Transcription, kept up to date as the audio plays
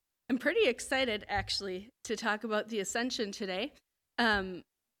I'm pretty excited, actually, to talk about the Ascension today.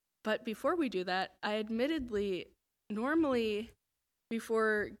 But before we do that, I admittedly, normally,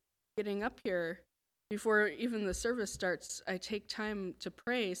 before getting up here, before even the service starts, I take time to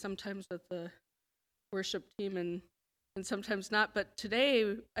pray, sometimes with the worship team and sometimes not. But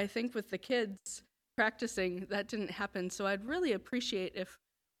today, I think with the kids practicing, that didn't happen. So I'd really appreciate if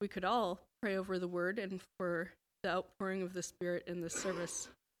we could all pray over the word and for the outpouring of the Spirit in this service.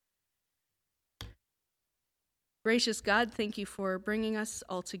 Gracious God, thank you for bringing us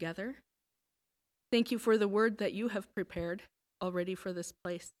all together. Thank you for the word that you have prepared already for this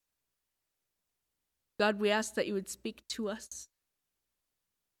place. God, we ask that you would speak to us,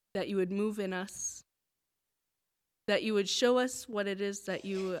 that you would move in us, that you would show us what it is that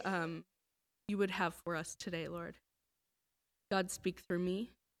you would have for us today, Lord. God, speak through me.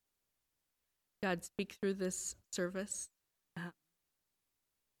 God, speak through this service.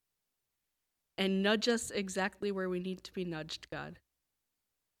 And nudge us exactly where we need to be nudged, God.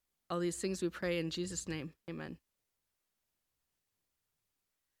 All these things we pray in Jesus' name. Amen.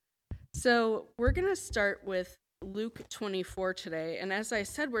 So we're going to start with Luke 24 today. And as I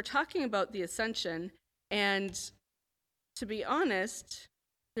said, we're talking about the Ascension. And to be honest,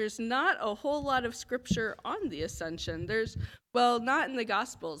 there's not a whole lot of scripture on the Ascension. Not in the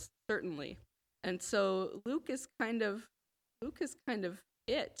Gospels, certainly. And so Luke is kind of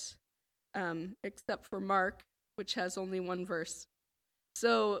it. Except for Mark, which has only one verse.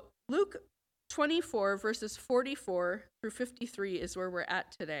 So Luke 24, verses 44 through 53 is where we're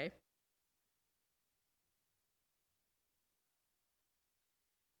at today.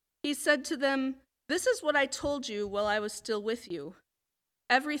 He said to them, "This is what I told you while I was still with you.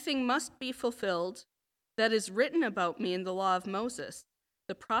 Everything must be fulfilled that is written about me in the law of Moses,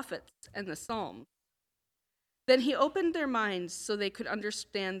 the prophets, and the Psalms." Then he opened their minds so they could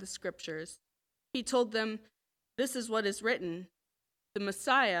understand the scriptures. He told them, "This is what is written. The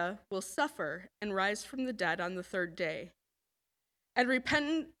Messiah will suffer and rise from the dead on the third day. And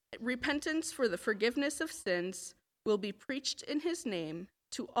repentance for the forgiveness of sins will be preached in his name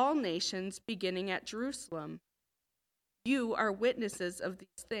to all nations, beginning at Jerusalem. You are witnesses of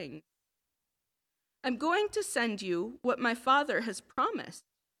these things. I'm going to send you what my Father has promised.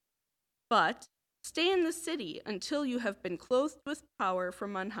 But stay in the city until you have been clothed with power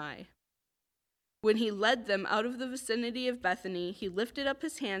from on high." When he led them out of the vicinity of Bethany, he lifted up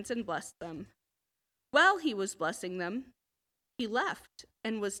his hands and blessed them. While he was blessing them, he left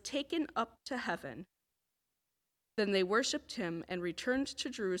and was taken up to heaven. Then they worshipped him and returned to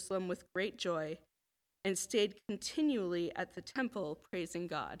Jerusalem with great joy and stayed continually at the temple praising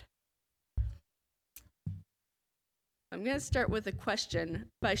God. I'm going to start with a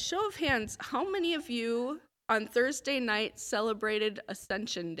question. By show of hands, how many of you on Thursday night celebrated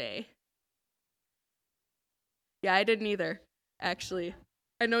Ascension Day? Yeah, I didn't either, actually.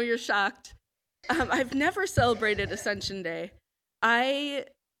 I know you're shocked. I've never celebrated Ascension Day. I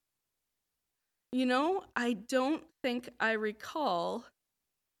don't think I recall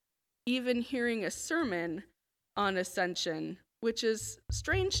even hearing a sermon on Ascension, which is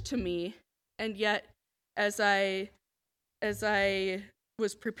strange to me, and yet as I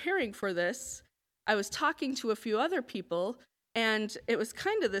was preparing for this, I was talking to a few other people, and it was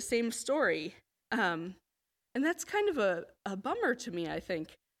kind of the same story. And that's kind of a bummer to me, I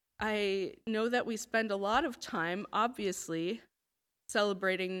think. I know that we spend a lot of time, obviously,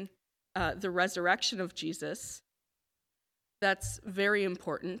 celebrating the resurrection of Jesus. That's very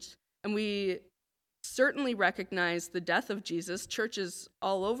important. And we certainly recognize the death of Jesus. Churches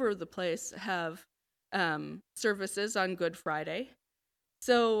all over the place have services on Good Friday.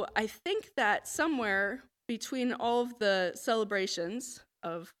 So I think that somewhere between all of the celebrations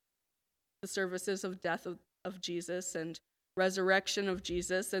of the services of death of Jesus and resurrection of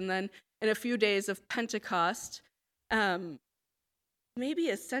Jesus, and then in a few days of Pentecost, maybe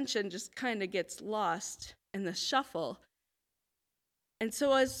Ascension just kind of gets lost in the shuffle. And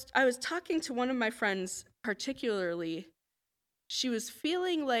so as I was talking to one of my friends particularly, she was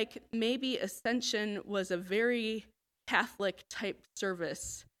feeling like maybe Ascension was a very Catholic type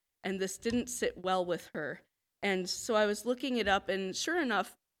service, and this didn't sit well with her. And so I was looking it up, and sure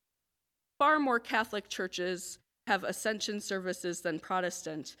enough, far more Catholic churches have Ascension services than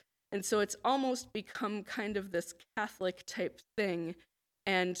Protestant. And so it's almost become kind of this Catholic type thing.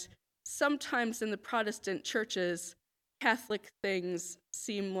 And sometimes in the Protestant churches, Catholic things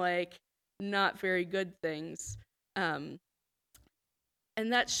seem like not very good things. And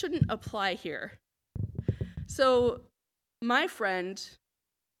that shouldn't apply here. So my friend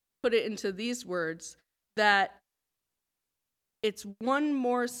put it into these words, that it's one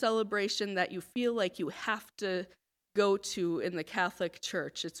more celebration that you feel like you have to go to in the Catholic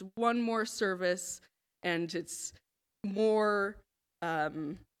Church. It's one more service, and it's more,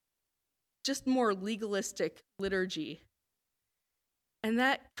 just more legalistic liturgy. And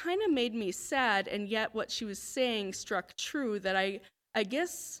that kind of made me sad, and yet what she was saying struck true, that I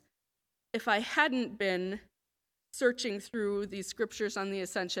guess if I hadn't been searching through these scriptures on the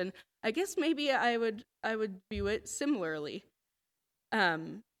Ascension, I guess maybe I would view it similarly.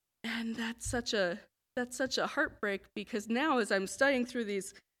 And that's such a heartbreak, because now as I'm studying through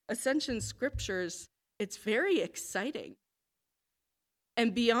these Ascension scriptures, it's very exciting.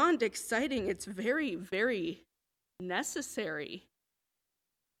 And beyond exciting, it's very, very necessary.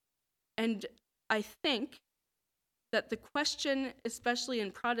 And I think that the question, especially in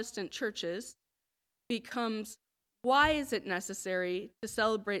Protestant churches, becomes, why is it necessary to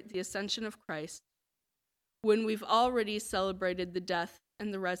celebrate the ascension of Christ when we've already celebrated the death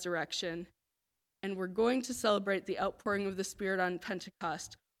and the resurrection, and we're going to celebrate the outpouring of the Spirit on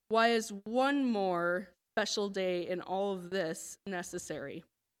Pentecost? Why is one more special day in all of this necessary?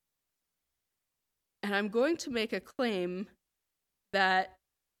 And I'm going to make a claim that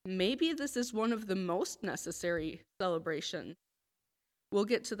maybe this is one of the most necessary celebrations. We'll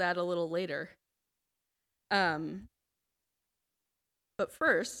get to that a little later. But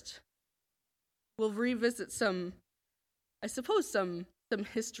first, we'll revisit some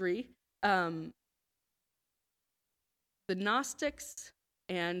history. The Gnostics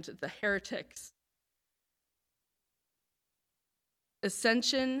and the heretics.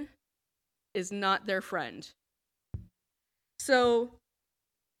 Ascension is not their friend. So,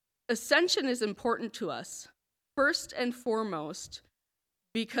 ascension is important to us, first and foremost,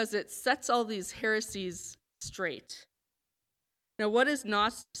 because it sets all these heresies straight. Now, what is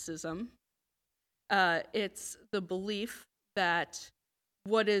Gnosticism? It's the belief that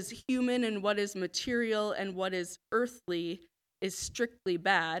what is human and what is material and what is earthly is strictly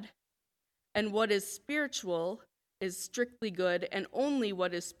bad, and what is spiritual is strictly good, and only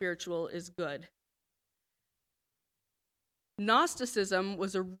what is spiritual is good. Gnosticism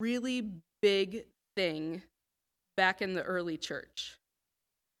was a really big thing back in the early church.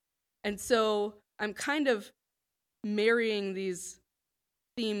 And so I'm kind of marrying these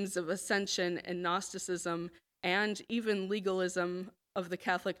themes of ascension and Gnosticism and even legalism of the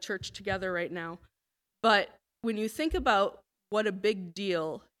Catholic Church together right now. But when you think about what a big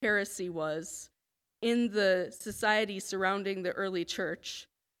deal heresy was in the society surrounding the early church,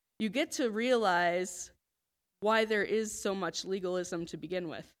 you get to realize why there is so much legalism to begin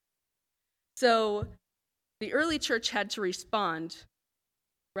with. So the early church had to respond,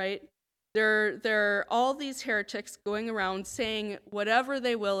 right? There are all these heretics going around saying whatever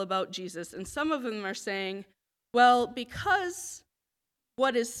they will about Jesus, and some of them are saying, well, because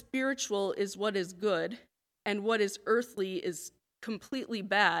what is spiritual is what is good, and what is earthly is completely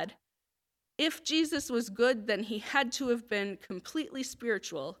bad, if Jesus was good, then he had to have been completely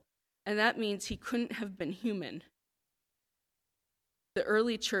spiritual, and that means he couldn't have been human. The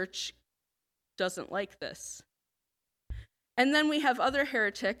early church doesn't like this. And then we have other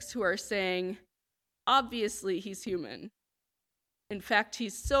heretics who are saying, obviously he's human. In fact,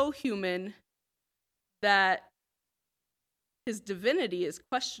 he's so human that his divinity is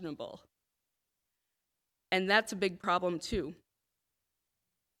questionable. And that's a big problem too.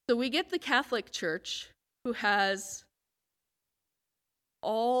 So we get the Catholic Church, who has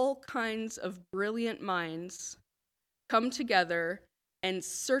all kinds of brilliant minds come together and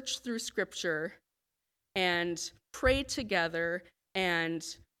search through Scripture and pray together and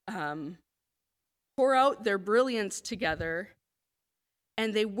pour out their brilliance together.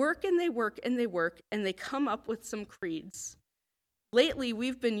 And they work and they work and they work, and they come up with some creeds. Lately,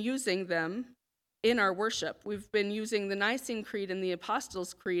 we've been using them in our worship. We've been using the Nicene Creed and the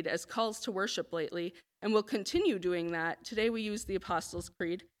Apostles' Creed as calls to worship lately, and we'll continue doing that. Today we use the Apostles'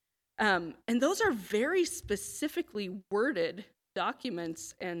 Creed. And those are very specifically worded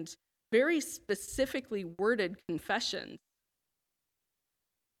documents and very specifically worded confessions.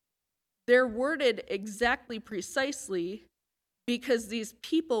 They're worded exactly precisely because these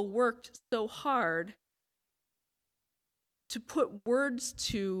people worked so hard to put words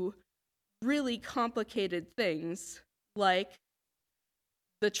to really complicated things like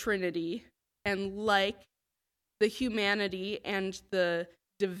the Trinity and like the humanity and the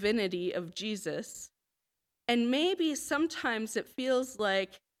divinity of Jesus. And maybe sometimes it feels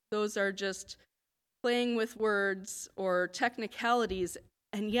like those are just playing with words or technicalities,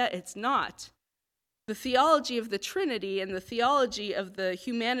 and yet it's not. The theology of the Trinity and the theology of the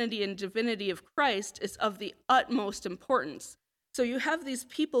humanity and divinity of Christ is of the utmost importance. So you have these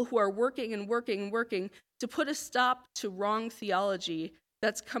people who are working and working and working to put a stop to wrong theology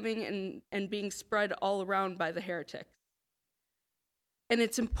that's coming and being spread all around by the heretics. And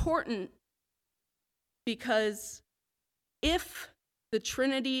it's important because if the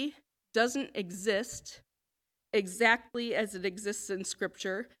Trinity doesn't exist exactly as it exists in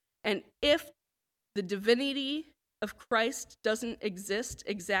Scripture, and if the divinity of Christ doesn't exist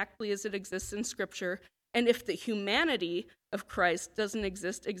exactly as it exists in Scripture, and if the humanity of Christ doesn't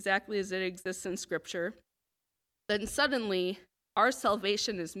exist exactly as it exists in Scripture, then suddenly our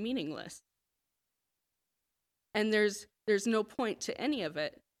salvation is meaningless. And there's no point to any of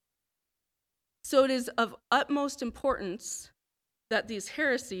it. So it is of utmost importance that these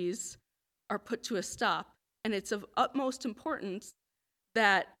heresies are put to a stop, and it's of utmost importance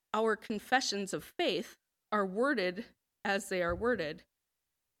that our confessions of faith are worded as they are worded.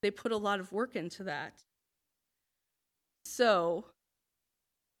 They put a lot of work into that. So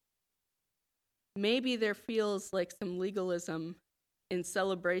maybe there feels like some legalism in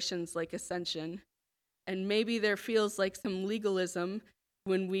celebrations like Ascension, and maybe there feels like some legalism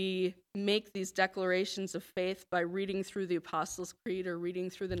when we make these declarations of faith by reading through the Apostles' Creed or reading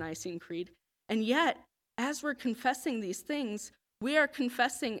through the Nicene Creed. And yet, as we're confessing these things, we are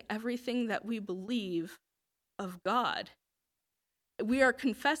confessing everything that we believe of God. We are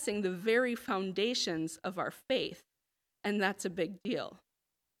confessing the very foundations of our faith, and that's a big deal.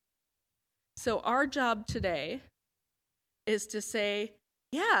 So our job today is to say,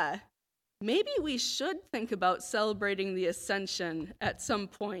 yeah, maybe we should think about celebrating the Ascension at some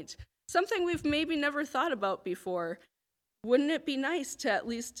point, something we've maybe never thought about before. Wouldn't it be nice to, at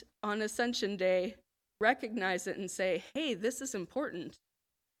least on Ascension Day, recognize it and say, hey, this is important?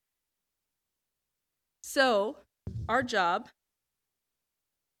 So our job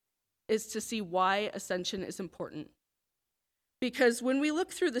is to see why Ascension is important. Because when we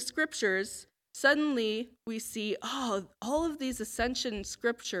look through the Scriptures, suddenly we see, oh, all of these Ascension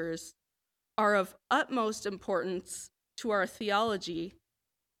Scriptures are of utmost importance to our theology,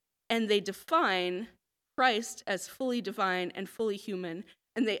 and they define Christ as fully divine and fully human,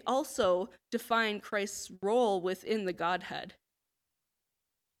 and they also define Christ's role within the Godhead.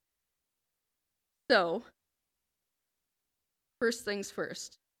 So, first things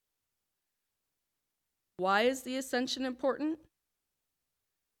first. Why is the Ascension important?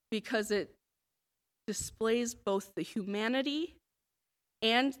 Because it displays both the humanity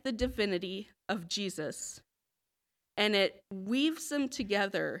and the divinity of Jesus, and it weaves them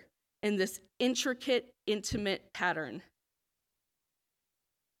together in this intricate, intimate pattern.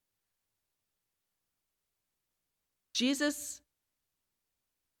 Jesus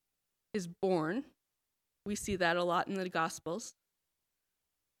is born. We see that a lot in the Gospels.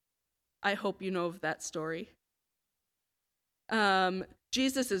 I hope you know of that story.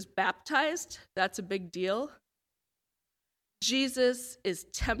 Jesus is baptized. That's a big deal. Jesus is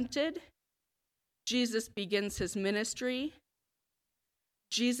tempted. Jesus begins his ministry.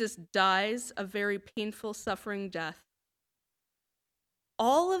 Jesus dies a very painful, suffering death.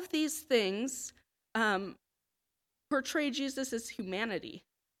 All of these things portray Jesus as humanity.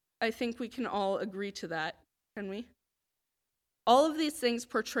 I think we can all agree to that, can we? All of these things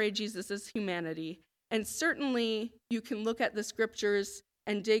portray Jesus as humanity, and certainly you can look at the Scriptures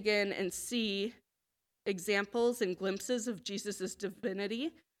and dig in and see examples and glimpses of Jesus'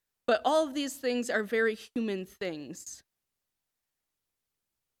 divinity, but all of these things are very human things.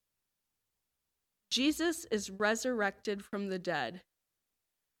 Jesus is resurrected from the dead.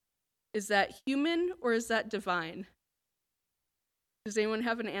 Is that human or is that divine? Does anyone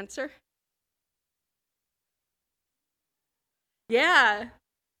have an answer? Yeah.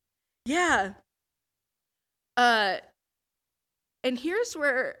 And here's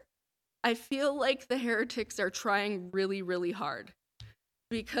where I feel like the heretics are trying really, really hard.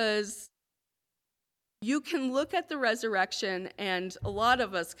 Because you can look at the resurrection and a lot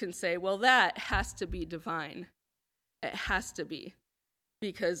of us can say, well, that has to be divine. It has to be.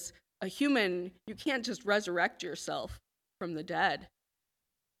 Because a human, you can't just resurrect yourself from the dead.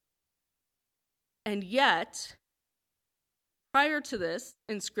 And yet, prior to this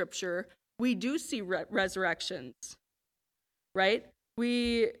in Scripture, we do see resurrections, right?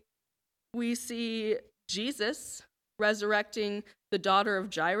 We see Jesus resurrecting the daughter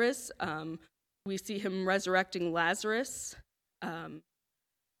of Jairus. We see him resurrecting Lazarus. There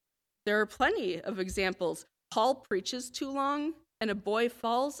are plenty of examples. Paul preaches too long, and a boy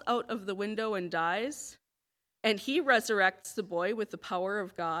falls out of the window and dies, and he resurrects the boy with the power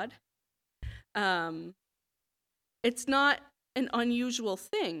of God. It's not an unusual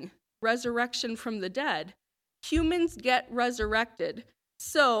thing, resurrection from the dead. humans get resurrected.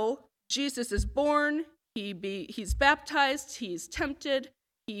 So Jesus is born, he's baptized, he's tempted,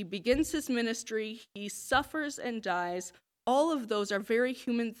 he begins his ministry, he suffers and dies. All of those are very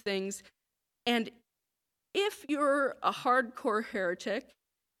human things. And if you're a hardcore heretic,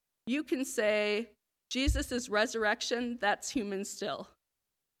 you can say Jesus' resurrection, that's human still.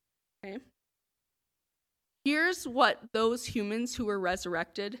 Okay? Here's what those humans who were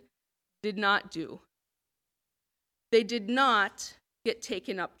resurrected did not do. They did not get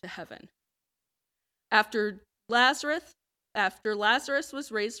taken up to heaven. After Lazarus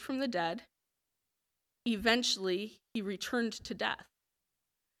was raised from the dead, eventually he returned to death.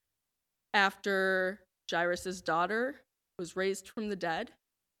 After Jairus' daughter was raised from the dead,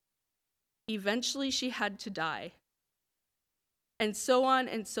 eventually she had to die. And so on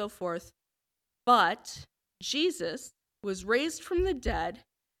and so forth. But Jesus was raised from the dead,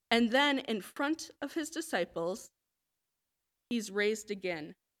 and then in front of his disciples, he's raised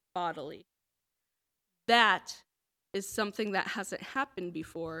again bodily. That is something that hasn't happened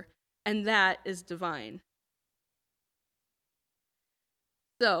before, and that is divine.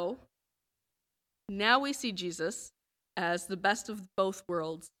 So, now we see Jesus as the best of both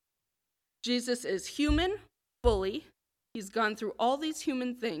worlds. Jesus is human fully. He's gone through all these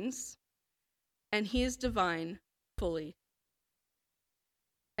human things, and he is divine fully.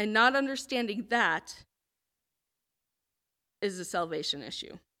 And not understanding that is a salvation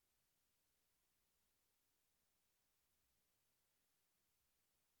issue.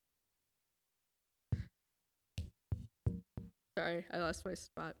 Sorry, I lost my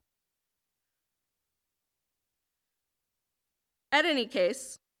spot. At any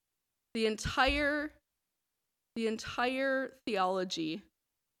case, the entire theology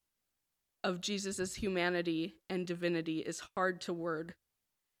of Jesus' humanity and divinity is hard to word.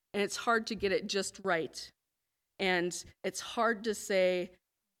 And it's hard to get it just right. And it's hard to say,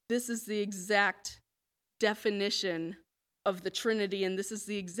 this is the exact definition of the Trinity, and this is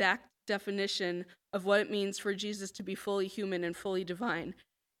the exact definition of what it means for Jesus to be fully human and fully divine.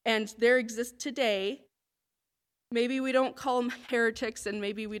 And there exists today, maybe we don't call them heretics and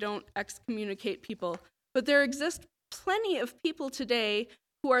maybe we don't excommunicate people, but there exist plenty of people today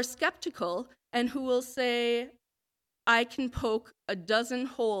who are skeptical and who will say, I can poke a dozen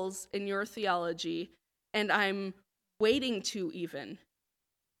holes in your theology, and I'm waiting to even.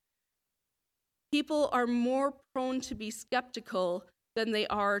 People are more prone to be skeptical than they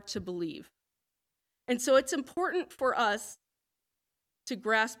are to believe. And so it's important for us to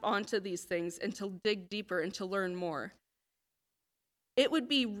grasp onto these things and to dig deeper and to learn more. It would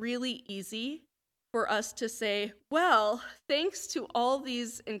be really easy for us to say, well, thanks to all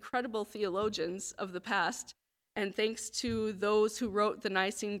these incredible theologians of the past, and thanks to those who wrote the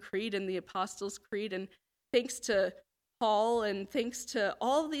Nicene Creed and the Apostles' Creed, and thanks to Paul, and thanks to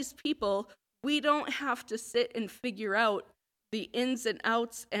all these people, we don't have to sit and figure out the ins and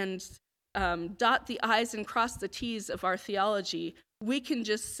outs and dot the I's and cross the T's of our theology. We can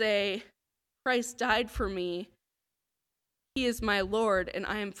just say, Christ died for me, he is my Lord, and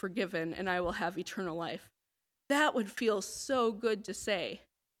I am forgiven, and I will have eternal life. That would feel so good to say.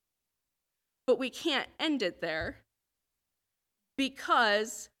 But we can't end it there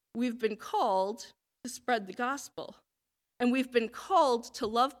because we've been called to spread the gospel. And we've been called to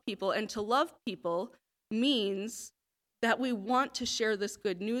love people, and to love people means that we want to share this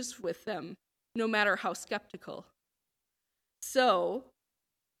good news with them, no matter how skeptical. So,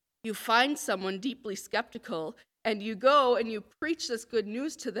 you find someone deeply skeptical, and you go and you preach this good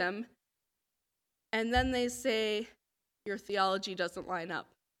news to them, and then they say, your theology doesn't line up.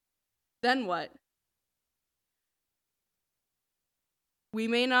 Then what? We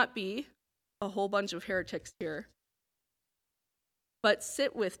may not be a whole bunch of heretics here, but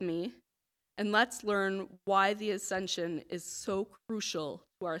sit with me and let's learn why the ascension is so crucial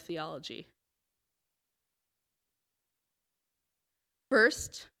to our theology.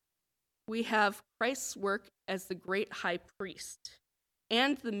 First, we have Christ's work as the great high priest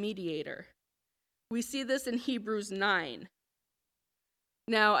and the mediator. We see this in Hebrews 9.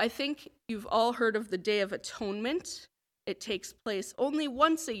 Now, I think you've all heard of the Day of Atonement. It takes place only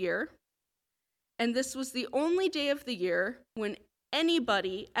once a year, and this was the only day of the year when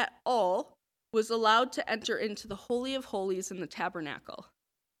anybody at all was allowed to enter into the Holy of Holies in the tabernacle.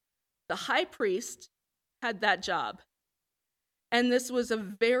 The high priest had that job, and this was a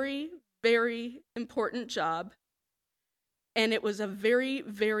very, very important job, and it was a very,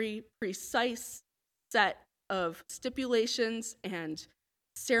 very precise set of stipulations and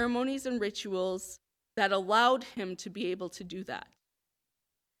ceremonies and rituals that allowed him to be able to do that.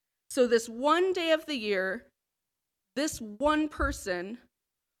 So this one day of the year, this one person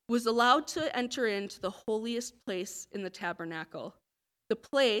was allowed to enter into the holiest place in the tabernacle, the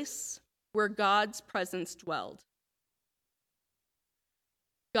place where God's presence dwelled.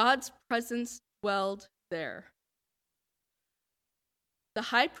 God's presence dwelled there. The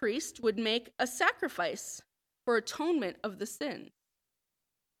high priest would make a sacrifice for atonement of the sin.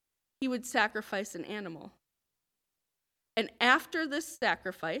 He would sacrifice an animal. And after this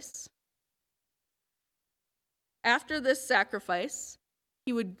sacrifice,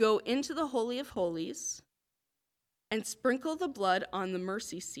 he would go into the Holy of Holies and sprinkle the blood on the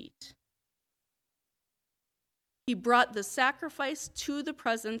mercy seat. He brought the sacrifice to the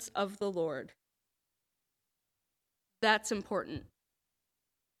presence of the Lord. That's important.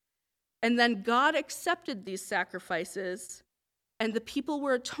 And then God accepted these sacrifices, and the people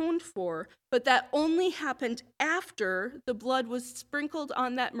were atoned for, but that only happened after the blood was sprinkled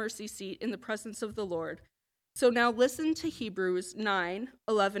on that mercy seat in the presence of the Lord. So now listen to Hebrews 9,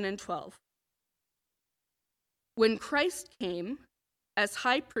 11, and 12. When Christ came as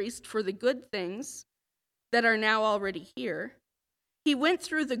high priest for the good things that are now already here, he went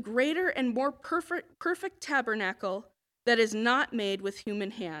through the greater and more perfect tabernacle that is not made with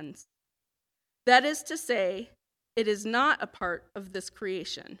human hands. That is to say, it is not a part of this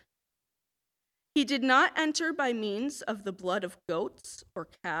creation. He did not enter by means of the blood of goats or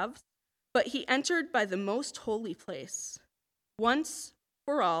calves, but he entered by the most holy place, once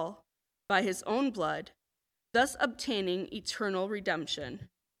for all, by his own blood, thus obtaining eternal redemption.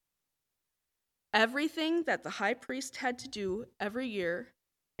 Everything that the high priest had to do every year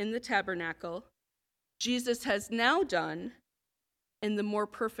in the tabernacle, Jesus has now done in the more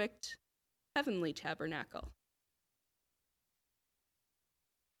perfect heavenly tabernacle.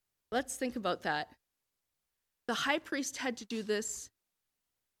 Let's think about that. The high priest had to do this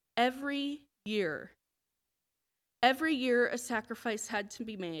every year. Every year a sacrifice had to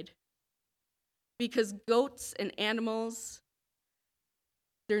be made because goats and animals,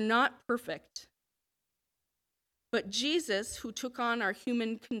 they're not perfect. But Jesus, who took on our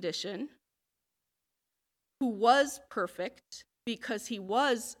human condition, who was perfect because he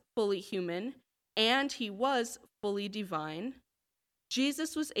was fully human and he was fully divine,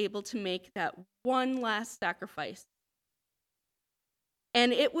 Jesus was able to make that one last sacrifice.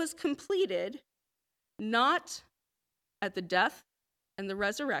 And it was completed not at the death and the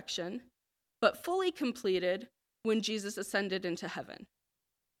resurrection, but fully completed when Jesus ascended into heaven.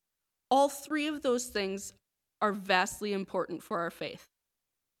 All three of those things are vastly important for our faith.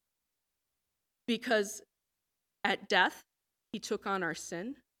 Because at death, he took on our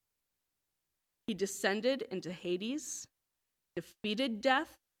sin. He descended into Hades, defeated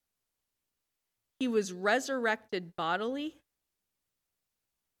death. He was resurrected bodily.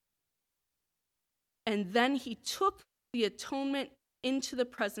 And then he took the atonement into the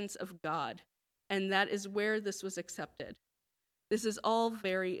presence of God. And that is where this was accepted. This is all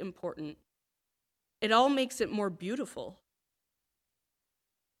very important. It all makes it more beautiful.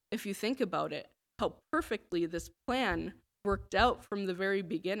 If you think about it, how perfectly this plan worked out from the very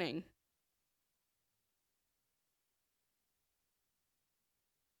beginning.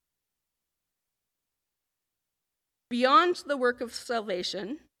 Beyond the work of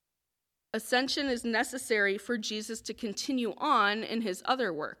salvation, ascension is necessary for Jesus to continue on in his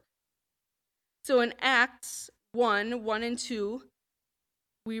other work. So in Acts 1, 1 and 2,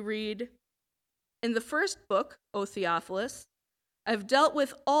 we read, "In the first book, O Theophilus, I've dealt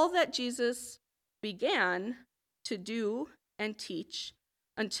with all that Jesus began to do and teach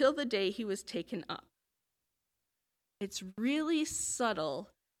until the day he was taken up." It's really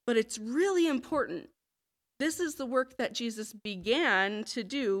subtle, but it's really important. This is the work that Jesus began to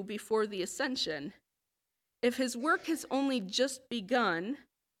do before the ascension. If his work has only just begun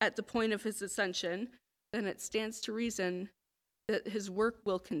at the point of his ascension, then it stands to reason that his work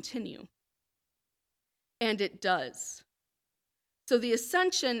will continue. And it does. So the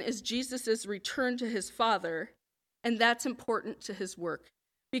ascension is Jesus' return to his Father, and that's important to his work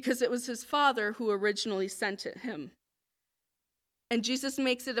because it was his Father who originally sent him. And Jesus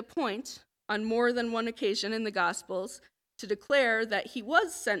makes it a point on more than one occasion in the Gospels to declare that he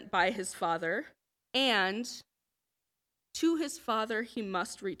was sent by his Father, and to his Father he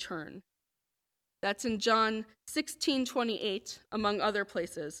must return. That's in John 16:28, among other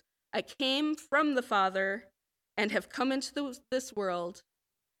places. "I came from the Father and have come into this world,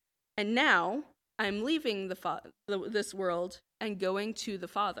 and now I'm leaving this world and going to the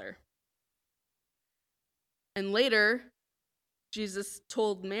Father." And later, Jesus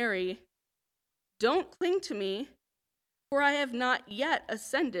told Mary, "Don't cling to me, for I have not yet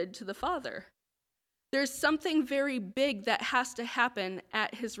ascended to the Father." There's something very big that has to happen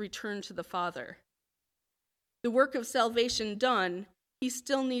at his return to the Father. The work of salvation done, he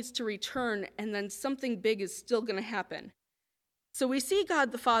still needs to return, and then something big is still going to happen. So we see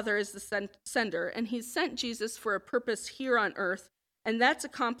God the Father as the sender, and he's sent Jesus for a purpose here on earth, and that's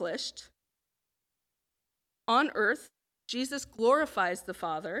accomplished. On earth, Jesus glorifies the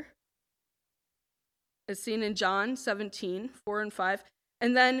Father, as seen in John 17:4-5.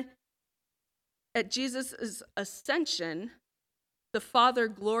 And then at Jesus' ascension, the Father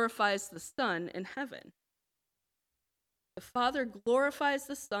glorifies the Son in heaven. The Father glorifies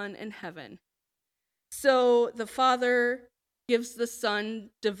the Son in heaven. So the Father gives the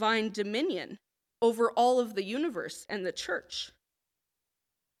Son divine dominion over all of the universe and the church.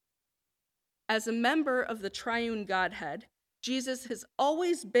 As a member of the triune Godhead, Jesus has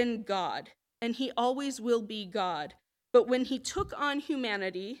always been God, and he always will be God. But when he took on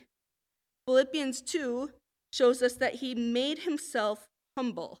humanity, Philippians 2 shows us that he made himself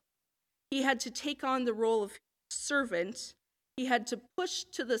humble. He had to take on the role of servant. He had to push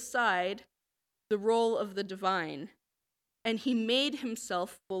to the side the role of the divine, and he made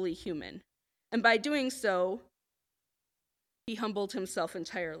himself fully human. And by doing so, he humbled himself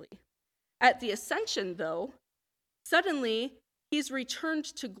entirely. At the ascension, though, suddenly he's returned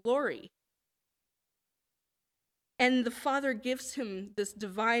to glory. And the Father gives him this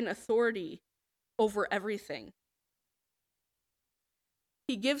divine authority over everything.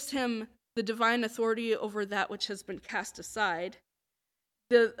 He gives him the divine authority over that which has been cast aside,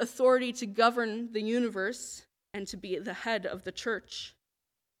 the authority to govern the universe and to be the head of the church.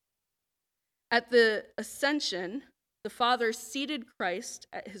 At the ascension, the Father seated Christ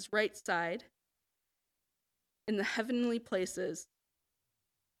at his right side in the heavenly places.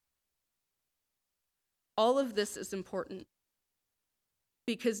 All of this is important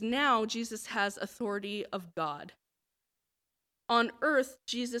because now Jesus has authority of God. On earth,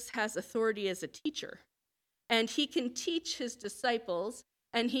 Jesus has authority as a teacher, and he can teach his disciples,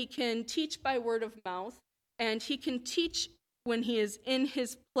 and he can teach by word of mouth, and he can teach when he is in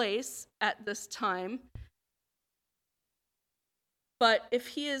his place at this time. But if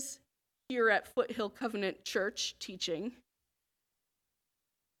he is here at Foothill Covenant Church teaching,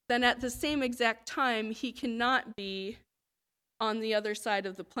 then at the same exact time, he cannot be on the other side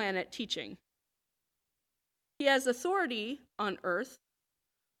of the planet teaching. He has authority on earth,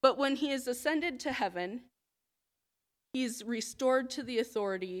 but when he is ascended to heaven, he's restored to the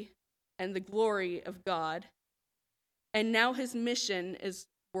authority and the glory of God, and now his mission is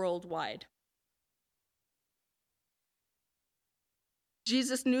worldwide.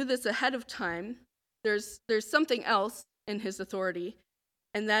 Jesus knew this ahead of time. There's something else in his authority,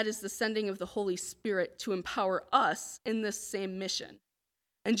 and that is the sending of the Holy Spirit to empower us in this same mission.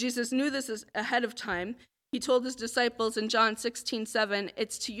 And Jesus knew this ahead of time. He told his disciples in John 16:7,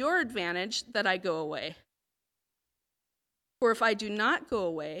 "It's to your advantage that I go away. For if I do not go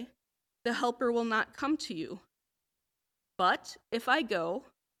away, the Helper will not come to you. But if I go,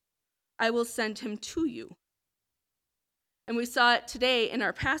 I will send him to you." And we saw it today in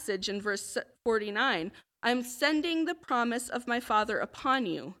our passage in verse 49. "I'm sending the promise of my Father upon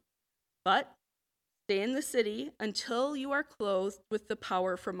you, but stay in the city until you are clothed with the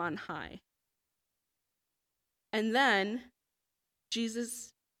power from on high." And then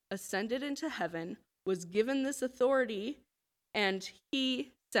Jesus ascended into heaven, was given this authority, and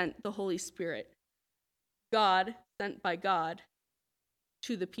he sent the Holy Spirit. God sent by God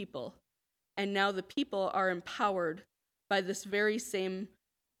to the people. And now the people are empowered by this very same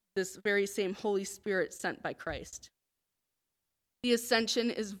Holy Spirit sent by Christ. The ascension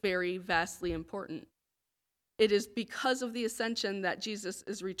is very vastly important. It is because of the ascension that Jesus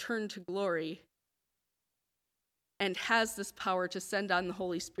is returned to glory and has this power to send on the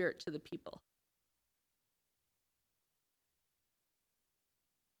Holy Spirit to the people.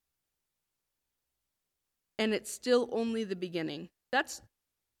 And it's still only the beginning. That's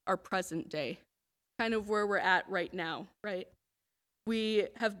our present day, kind of where we're at right now, right? We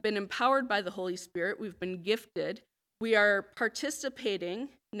have been empowered by the Holy Spirit. We've been gifted. We are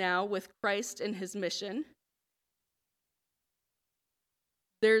participating now with Christ in his mission.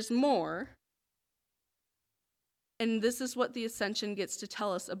 There's more. And this is what the ascension gets to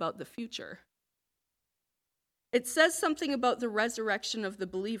tell us about the future. It says something about the resurrection of the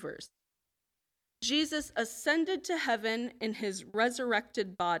believers. Jesus ascended to heaven in his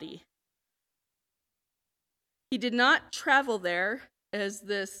resurrected body. He did not travel there as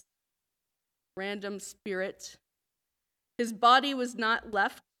this random spirit. His body was not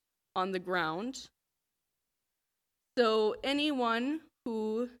left on the ground. So anyone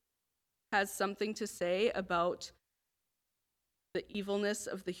who has something to say about the evilness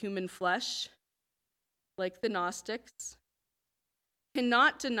of the human flesh, like the Gnostics,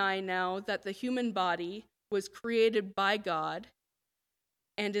 cannot deny now that the human body was created by God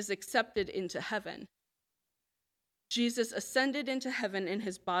and is accepted into heaven. Jesus ascended into heaven in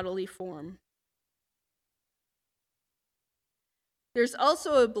his bodily form. There's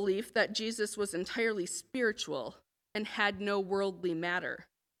also a belief that Jesus was entirely spiritual and had no worldly matter.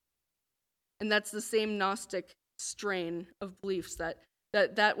 And that's the same Gnostic strain of beliefs that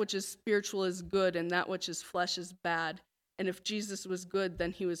which is spiritual is good and that which is flesh is bad. And if Jesus was good,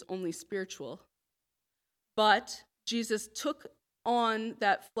 then he was only spiritual. But Jesus took on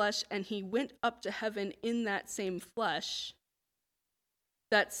that flesh and he went up to heaven in that same flesh.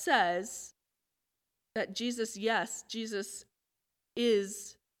 That says that Jesus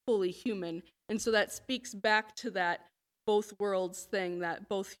is fully human. And so that speaks back to that both worlds thing, that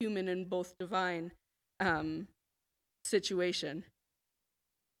both human and both divine situation.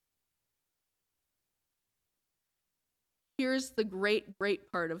 Here's the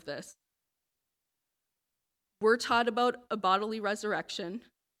great part of this. We're taught about a bodily resurrection,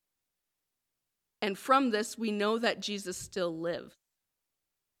 and from this we know that Jesus still lives.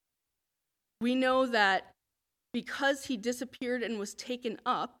 We know that because he disappeared and was taken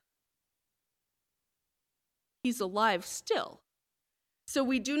up, he's alive still. So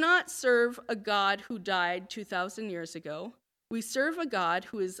we do not serve a God who died 2,000 years ago. We serve a God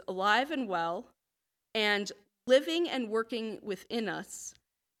who is alive and well and living and working within us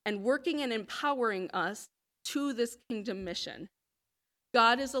and working and empowering us to this kingdom mission.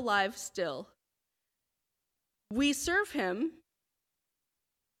 God is alive still. We serve him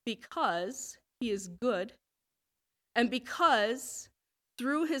because he is good and because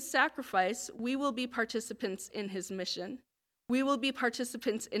through his sacrifice we will be participants in his mission. We will be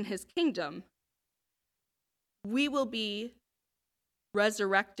participants in his kingdom. We will be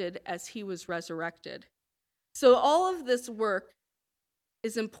resurrected as he was resurrected. So all of this work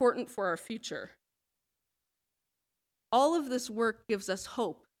is important for our future. All of this work gives us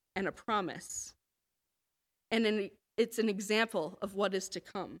hope and a promise. And it's an example of what is to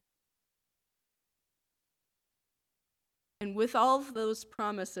come. And with all of those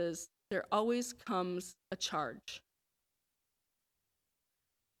promises, there always comes a charge.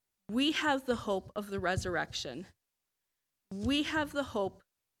 We have the hope of the resurrection. We have the hope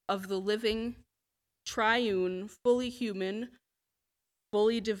of the living, triune, fully human,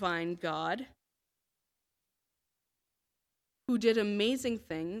 fully divine God who did amazing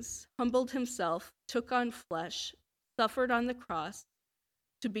things, humbled himself, took on flesh, suffered on the cross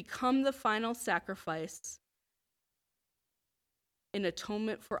to become the final sacrifice in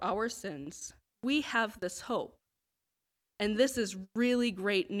atonement for our sins. We have this hope. And this is really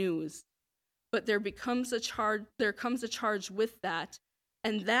great news. But there comes a charge with that,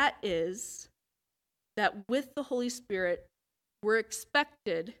 and that is that with the Holy Spirit, we're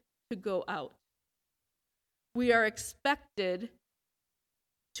expected to go out. We are expected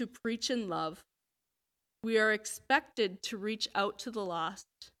to preach in love. We are expected to reach out to the lost.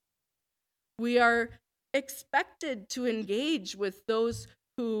 We are expected to engage with those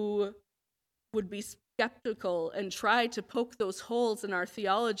who would be skeptical and try to poke those holes in our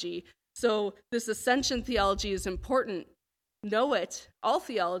theology. So this ascension theology is important. Know it. All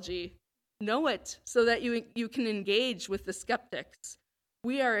theology. Know it so that you can engage with the skeptics.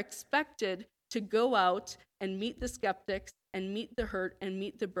 We are expected to go out and meet the skeptics and meet the hurt and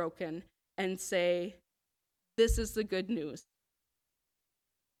meet the broken and say, this is the good news.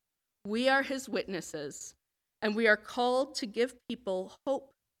 We are his witnesses, and we are called to give people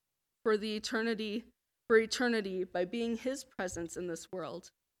hope for eternity by being his presence in this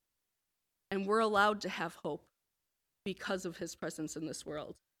world. And we're allowed to have hope because of his presence in this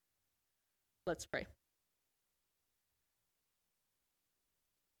world. Let's pray.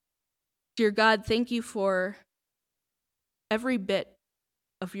 Dear God, thank you for every bit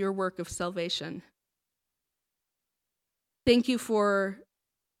of your work of salvation. Thank you for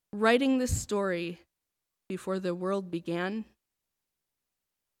writing this story before the world began.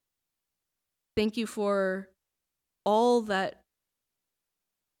 Thank you for all that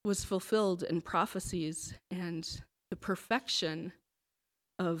was fulfilled in prophecies and the perfection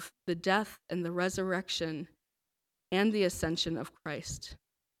of the death and the resurrection and the ascension of Christ.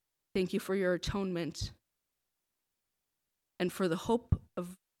 Thank you for your atonement and for the hope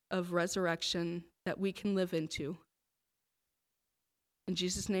of resurrection that we can live into. In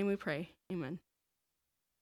Jesus' name we pray. Amen.